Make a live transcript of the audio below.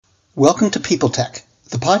Welcome to People Tech,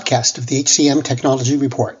 the podcast of the HCM Technology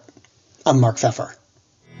Report. I'm Mark Pfeffer.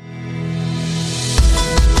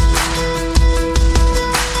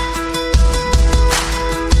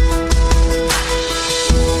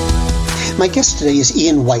 My guest today is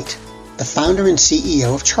Ian White, the founder and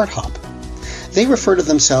CEO of ChartHop. They refer to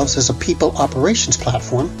themselves as a people operations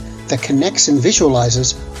platform that connects and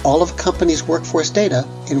visualizes all of a company's workforce data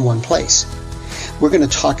in one place. We're going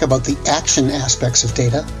to talk about the action aspects of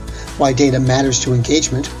data, why data matters to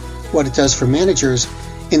engagement, what it does for managers,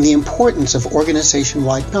 and the importance of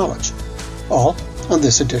organization-wide knowledge, all on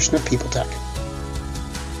this edition of People Tech.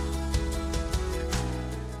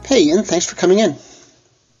 Hey Ian, thanks for coming in.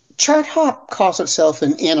 ChartHop calls itself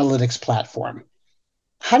an analytics platform.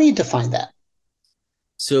 How do you define that?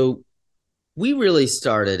 So we really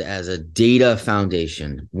started as a data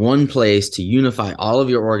foundation, one place to unify all of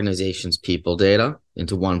your organization's people data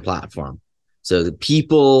into one platform. So the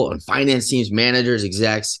people and finance teams, managers,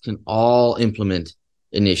 execs can all implement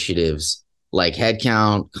initiatives like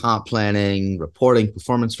headcount, comp planning, reporting,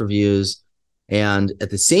 performance reviews. And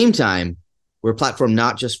at the same time, we're a platform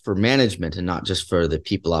not just for management and not just for the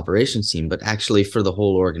people operations team, but actually for the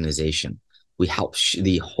whole organization. We help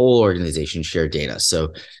the whole organization share data.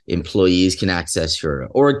 So employees can access your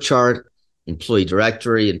org chart, employee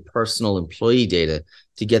directory, and personal employee data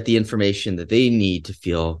to get the information that they need to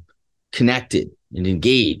feel connected and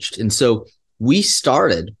engaged. And so we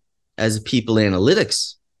started as a people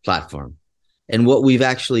analytics platform. And what we've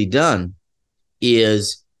actually done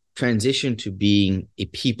is transition to being a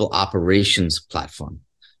people operations platform,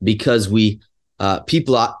 because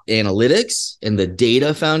people analytics and the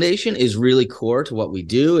data foundation is really core to what we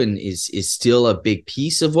do and is still a big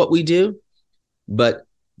piece of what we do. But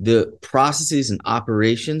the processes and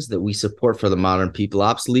operations that we support for the modern people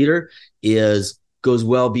ops leader goes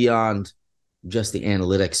well beyond just the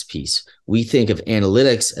analytics piece. We think of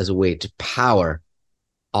analytics as a way to power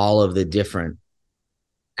all of the different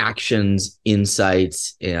actions,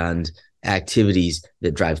 insights, and activities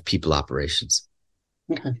that drive people operations.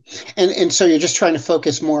 Okay. And so you're just trying to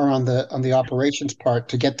focus more on the operations part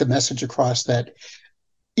to get the message across that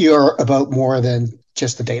you're about more than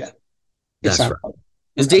just the data. That's right.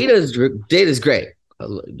 Because data is great.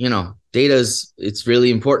 It's really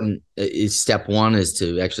important. Step one is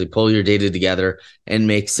to actually pull your data together and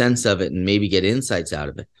make sense of it and maybe get insights out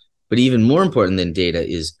of it. But even more important than data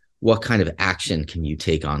is what kind of action can you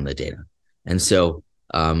take on the data? And so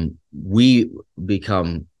we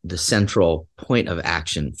become the central point of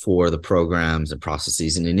action for the programs and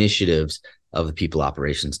processes and initiatives of the people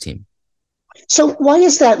operations team. So why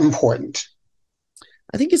is that important?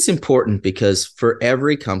 I think it's important because for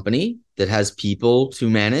every company that has people to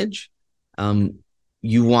manage,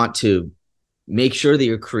 you want to make sure that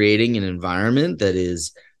you're creating an environment that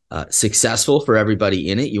is successful for everybody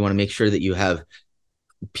in it. You want to make sure that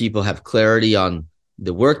people have clarity on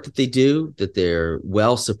the work that they do, that they're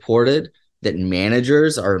well supported, that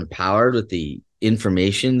managers are empowered with the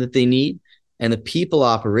information that they need. And the people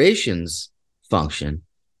operations function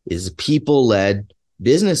is a people-led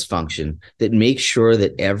business function that makes sure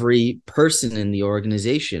that every person in the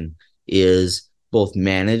organization is both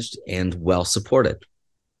managed and well supported.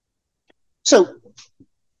 So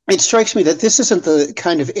it strikes me that this isn't the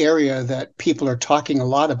kind of area that people are talking a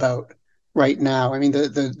lot about right now. I mean,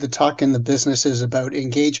 the talk in the business is about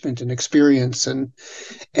engagement and experience and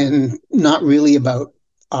not really about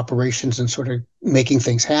operations and sort of making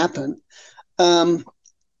things happen.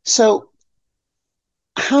 So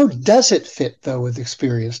how does it fit, though, with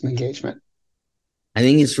experience and engagement? I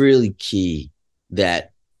think it's really key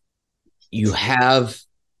that you have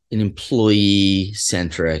an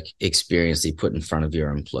employee-centric experience that you put in front of your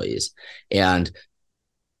employees. And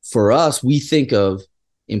for us, we think of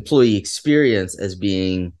employee experience as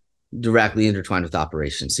being directly intertwined with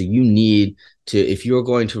operations. So you need to, if you're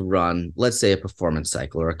going to run, let's say, a performance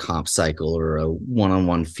cycle or a comp cycle or a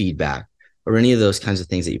one-on-one feedback or any of those kinds of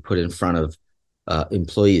things that you put in front of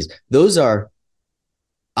employees, those are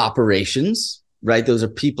operations, right? Those are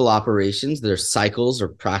people operations. They're cycles or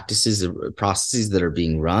practices or processes that are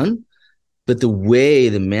being run. But the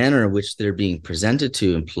manner in which they're being presented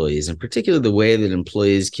to employees, in particular, the way that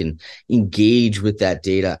employees can engage with that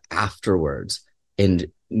data afterwards and,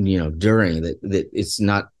 during that it's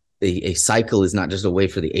not a cycle is not just a way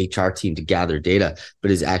for the HR team to gather data,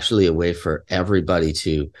 but is actually a way for everybody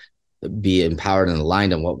to be empowered and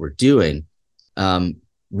aligned on what we're doing.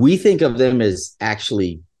 We think of them as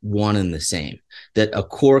actually one and the same, that a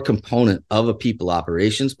core component of a people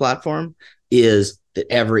operations platform is that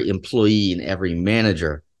every employee and every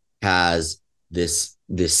manager has this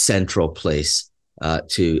central place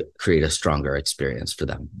to create a stronger experience for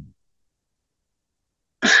them.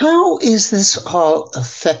 How is this all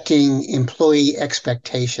affecting employee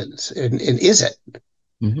expectations? And is it?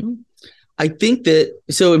 Mm-hmm. I think that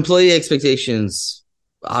so employee expectations,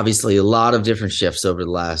 obviously, a lot of different shifts over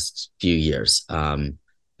the last few years. I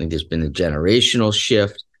think there's been a generational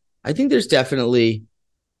shift. I think there's definitely,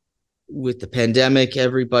 with the pandemic,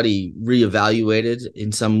 everybody reevaluated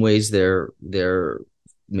in some ways their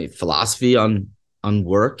philosophy on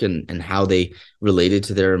work and how they related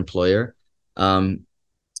to their employer.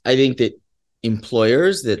 I think that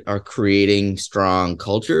employers that are creating strong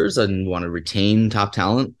cultures and want to retain top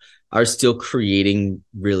talent are still creating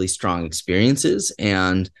really strong experiences.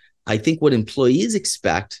 And I think what employees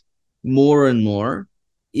expect more and more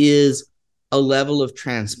is a level of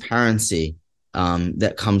transparency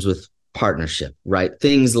that comes with partnership, right?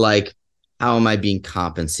 Things like, how am I being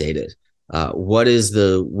compensated? What is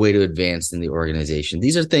the way to advance in the organization?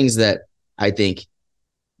 These are things that I think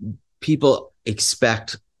people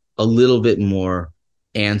expect a little bit more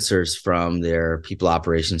answers from their people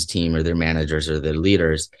operations team or their managers or their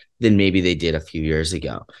leaders than maybe they did a few years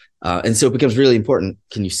ago. And so it becomes really important.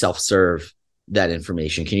 Can you self-serve that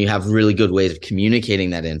information? Can you have really good ways of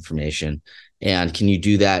communicating that information? And can you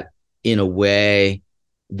do that in a way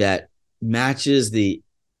that matches the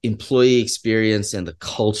employee experience and the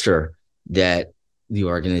culture that the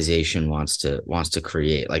organization wants to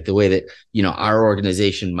create? Like the way that, our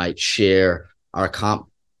organization might share our comp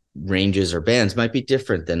ranges or bands might be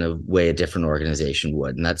different than a way a different organization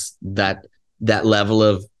would. And that's that level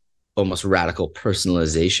of almost radical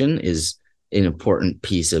personalization is an important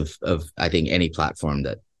piece of I think any platform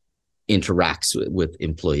that interacts with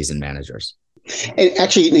employees and managers. And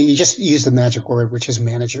actually, you just used the magic word, which is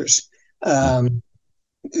managers.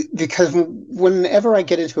 Because whenever I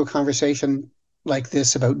get into a conversation like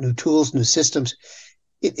this about new tools, new systems,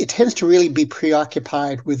 it tends to really be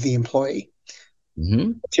preoccupied with the employee.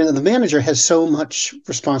 Mm-hmm. The manager has so much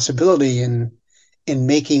responsibility in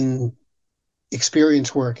making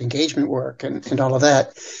experience work, engagement work, and all of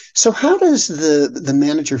that. So how does the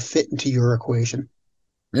manager fit into your equation?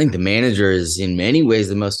 I think the manager is in many ways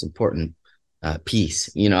the most important piece.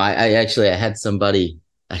 I had somebody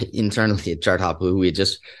internally at ChartHop who we had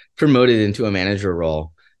just promoted into a manager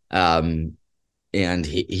role. And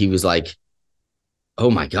he was like,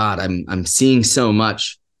 oh my God, I'm seeing so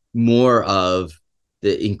much more of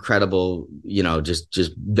the incredible,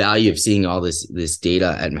 just value of seeing all this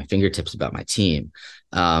data at my fingertips about my team.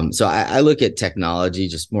 So I look at technology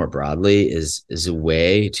just more broadly as a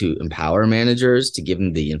way to empower managers, to give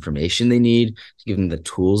them the information they need, to give them the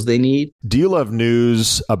tools they need. Do you love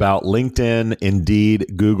news about LinkedIn,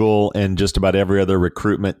 Indeed, Google, and just about every other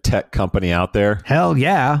recruitment tech company out there? Hell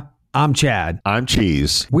yeah. I'm Chad. I'm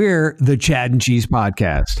Cheese. We're the Chad and Cheese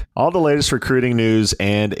Podcast. All the latest recruiting news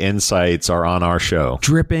and insights are on our show,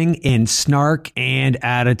 dripping in snark and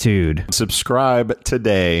attitude. Subscribe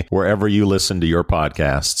today wherever you listen to your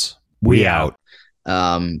podcasts. We out.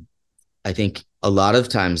 I think a lot of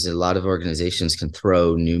times, a lot of organizations can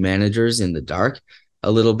throw new managers in the dark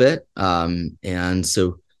a little bit. And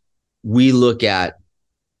so we look at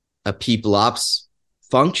a people ops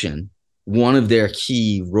function. One of their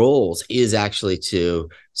key roles is actually to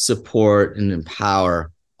support and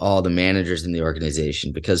empower all the managers in the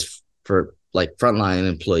organization, because for like frontline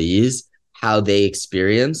employees, how they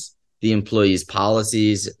experience the employees'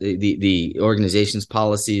 policies, the organization's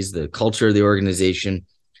policies, the culture of the organization,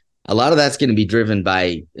 a lot of that's going to be driven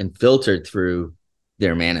by and filtered through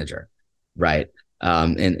their manager, right?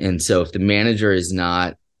 And so if the manager is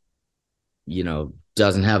not,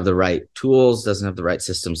 doesn't have the right tools, doesn't have the right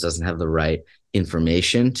systems, doesn't have the right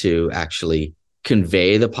information to actually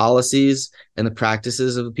convey the policies and the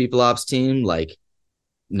practices of the people ops team, like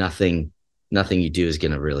nothing you do is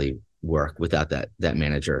going to really work without that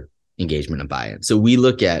manager engagement and buy-in. So we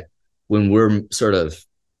look at, when we're sort of,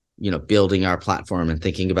 building our platform and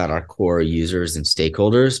thinking about our core users and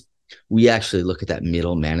stakeholders, we actually look at that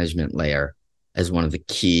middle management layer as one of the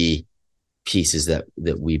key pieces that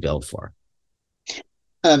we build for.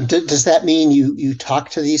 Does that mean you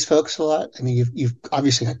talk to these folks a lot? I mean, you've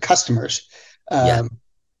obviously got customers and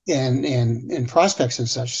prospects and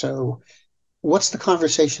such. So what's the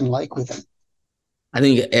conversation like with them? I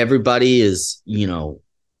think everybody is,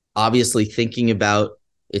 obviously thinking about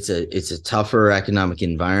it's a tougher economic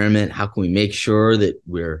environment. How can we make sure that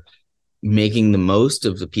we're making the most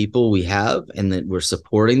of the people we have and that we're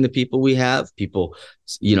supporting the people we have? People,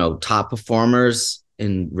 top performers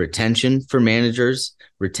and retention for managers,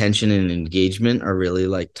 retention and engagement are really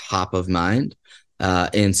like top of mind.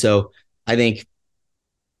 And so I think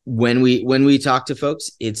when we talk to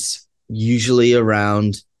folks, it's usually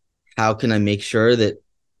around how can I make sure that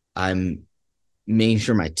I'm making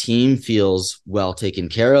sure my team feels well taken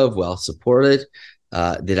care of, well supported,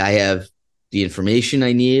 that I have the information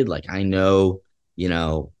I need. Like I know,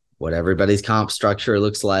 what everybody's comp structure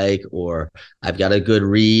looks like, or I've got a good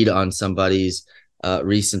read on somebody's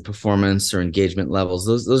recent performance or engagement levels.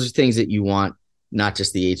 Those are things that you want not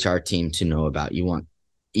just the HR team to know about. You want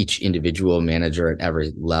each individual manager at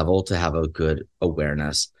every level to have a good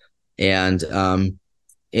awareness. And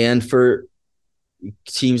for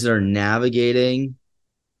teams that are navigating,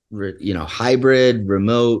 hybrid,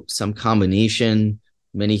 remote, some combination,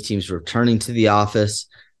 many teams returning to the office,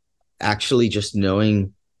 actually just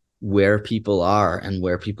knowing where people are and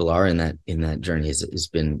where people are in that journey has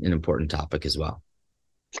been an important topic as well.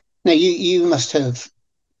 Now, you must have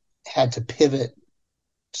had to pivot,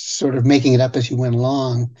 sort of making it up as you went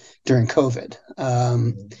along during COVID.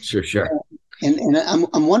 Sure. And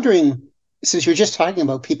I'm wondering, since you're just talking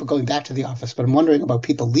about people going back to the office, but I'm wondering about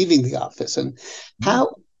people leaving the office, and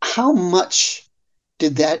how much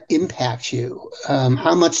did that impact you?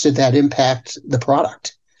 How much did that impact the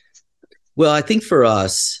product? Well, I think for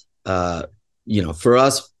us, for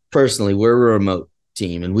us personally, we're a remote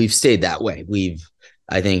team, and we've stayed that way.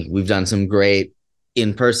 I think we've done some great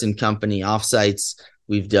in-person company offsites.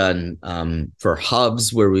 We've done for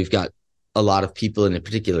hubs where we've got a lot of people in a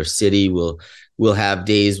particular city. We'll have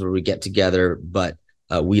days where we get together, but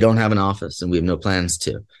we don't have an office and we have no plans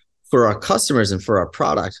to. For our customers and for our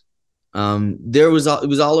product, it was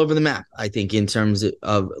all over the map, I think, in terms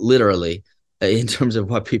of literally, in terms of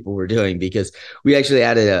what people were doing, because we actually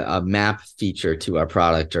added a map feature to our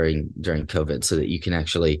product during COVID so that you can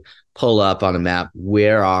actually pull up on a map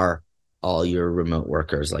where are all your remote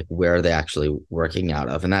workers, like where are they actually working out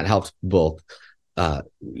of. And that helped both,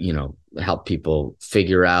 help people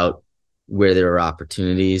figure out where there are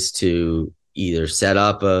opportunities to either set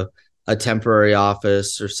up a temporary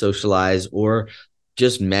office or socialize, or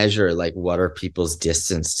just measure like what are people's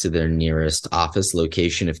distance to their nearest office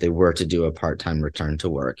location if they were to do a part-time return to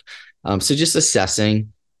work. So just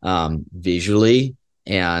assessing visually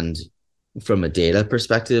and from a data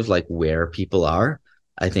perspective, like where people are,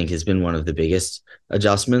 I think has been one of the biggest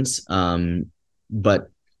adjustments. But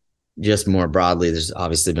just more broadly, there's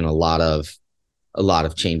obviously been a lot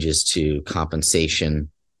of changes to compensation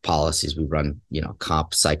policies. We run,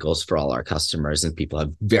 comp cycles for all our customers, and people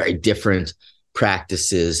have very different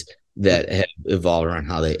practices that have evolved around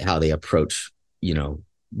how they approach,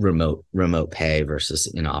 remote pay versus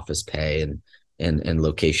in-office pay and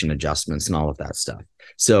location adjustments and all of that stuff.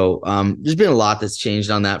 So there's been a lot that's changed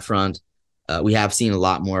on that front. We have seen a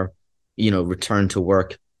lot more, return to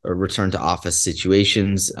work or return to office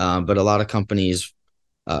situations, but a lot of companies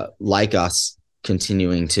like us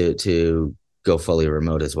continuing to go fully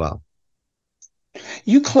remote as well.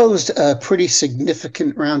 You closed a pretty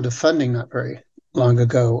significant round of funding not very long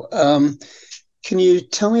ago. Can you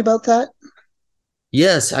tell me about that?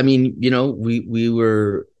 Yes. I mean, we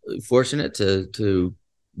were fortunate to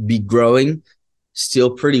be growing still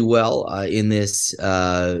pretty well in this,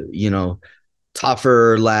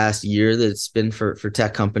 tougher last year that it's been for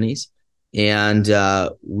tech companies. And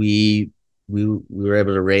we were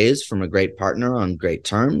able to raise from a great partner on great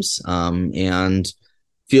terms, and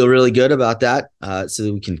feel really good about that, so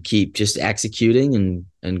that we can keep just executing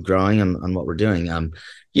and growing on what we're doing.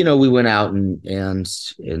 We went out and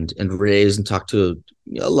raised and talked to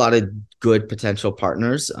a lot of good potential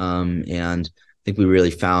partners, and I think we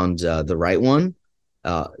really found the right one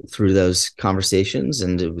through those conversations,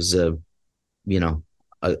 and it was a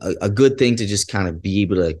good thing to just kind of be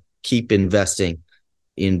able to keep investing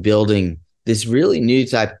in building this really new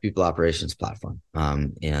type of people operations platform.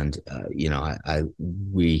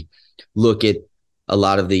 We look at a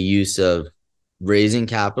lot of the use of raising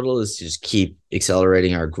capital is to just keep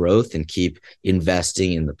accelerating our growth and keep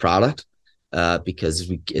investing in the product,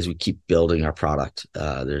 because as we keep building our product,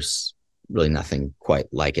 there's really nothing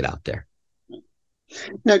quite like it out there.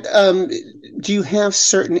 Now, do you have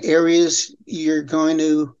certain areas you're going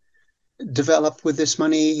to develop with this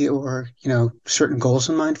money, or certain goals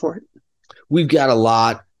in mind for it? We've got a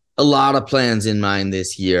lot of plans in mind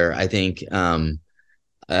this year. I think I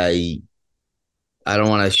don't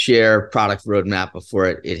want to share product roadmap before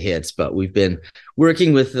it hits, but we've been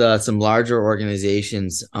working with some larger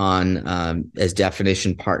organizations on as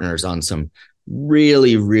definition partners on some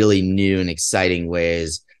really, really new and exciting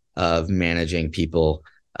ways of managing people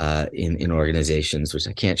in organizations, which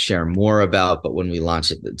I can't share more about, but when we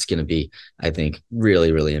launch it, it's going to be, I think,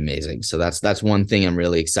 really, really amazing. So that's one thing I'm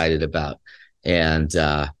really excited about. And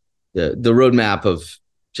the roadmap of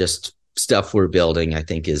just stuff we're building, I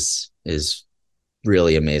think is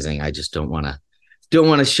really amazing. I just don't want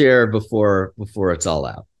to share before it's all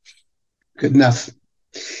out. Good enough.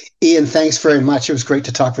 Ian, thanks very much. It was great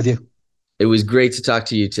to talk with you. It was great to talk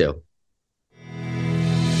to you too.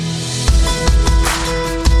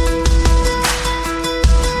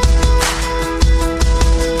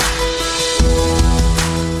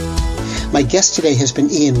 My guest today has been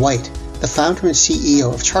Ian White, the founder and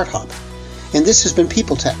CEO of ChartHop. And this has been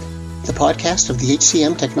People Tech, the podcast of the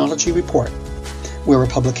HCM Technology Report. We're a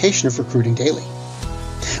publication of Recruiting Daily.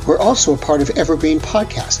 We're also a part of Evergreen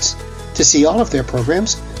Podcasts. To see all of their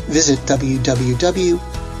programs, visit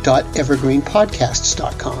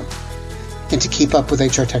www.evergreenpodcasts.com. And to keep up with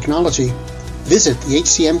HR technology, visit the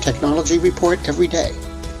HCM Technology Report every day.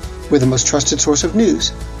 We're the most trusted source of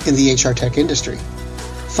news in the HR tech industry.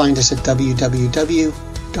 Find us at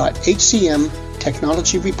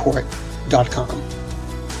www.hcmtechnologyreport.com.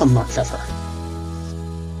 I'm Mark Pfeffer.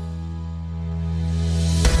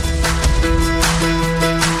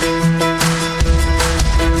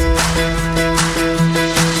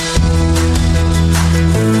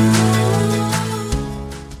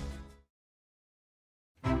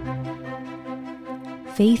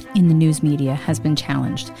 Faith in the news media has been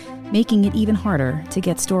challenged, making it even harder to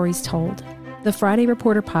get stories told. The Friday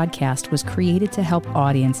Reporter podcast was created to help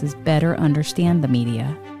audiences better understand the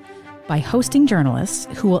media by hosting journalists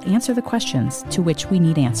who will answer the questions to which we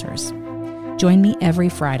need answers. Join me every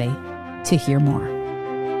Friday to hear more.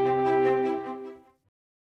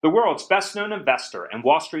 The world's best-known investor and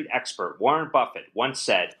Wall Street expert Warren Buffett once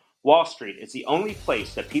said, "Wall Street is the only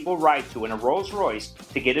place that people ride to in a Rolls-Royce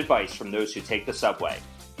to get advice from those who take the subway."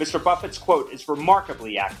 Mr. Buffett's quote is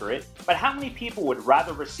remarkably accurate, but how many people would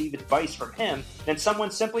rather receive advice from him than someone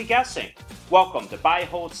simply guessing? Welcome to Buy,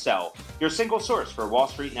 Hold, Sell, your single source for Wall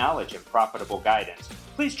Street knowledge and profitable guidance.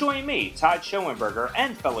 Please join me, Todd Schoenberger,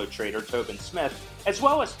 and fellow trader Tobin Smith, as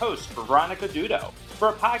well as host Veronica Dudo, for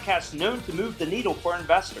a podcast known to move the needle for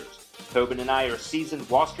investors. Tobin and I are seasoned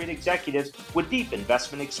Wall Street executives with deep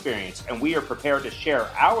investment experience, and we are prepared to share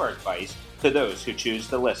our advice to those who choose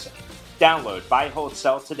to listen. Download Buy, Hold,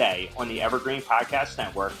 Sell today on the Evergreen Podcast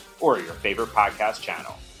Network or your favorite podcast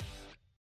channel.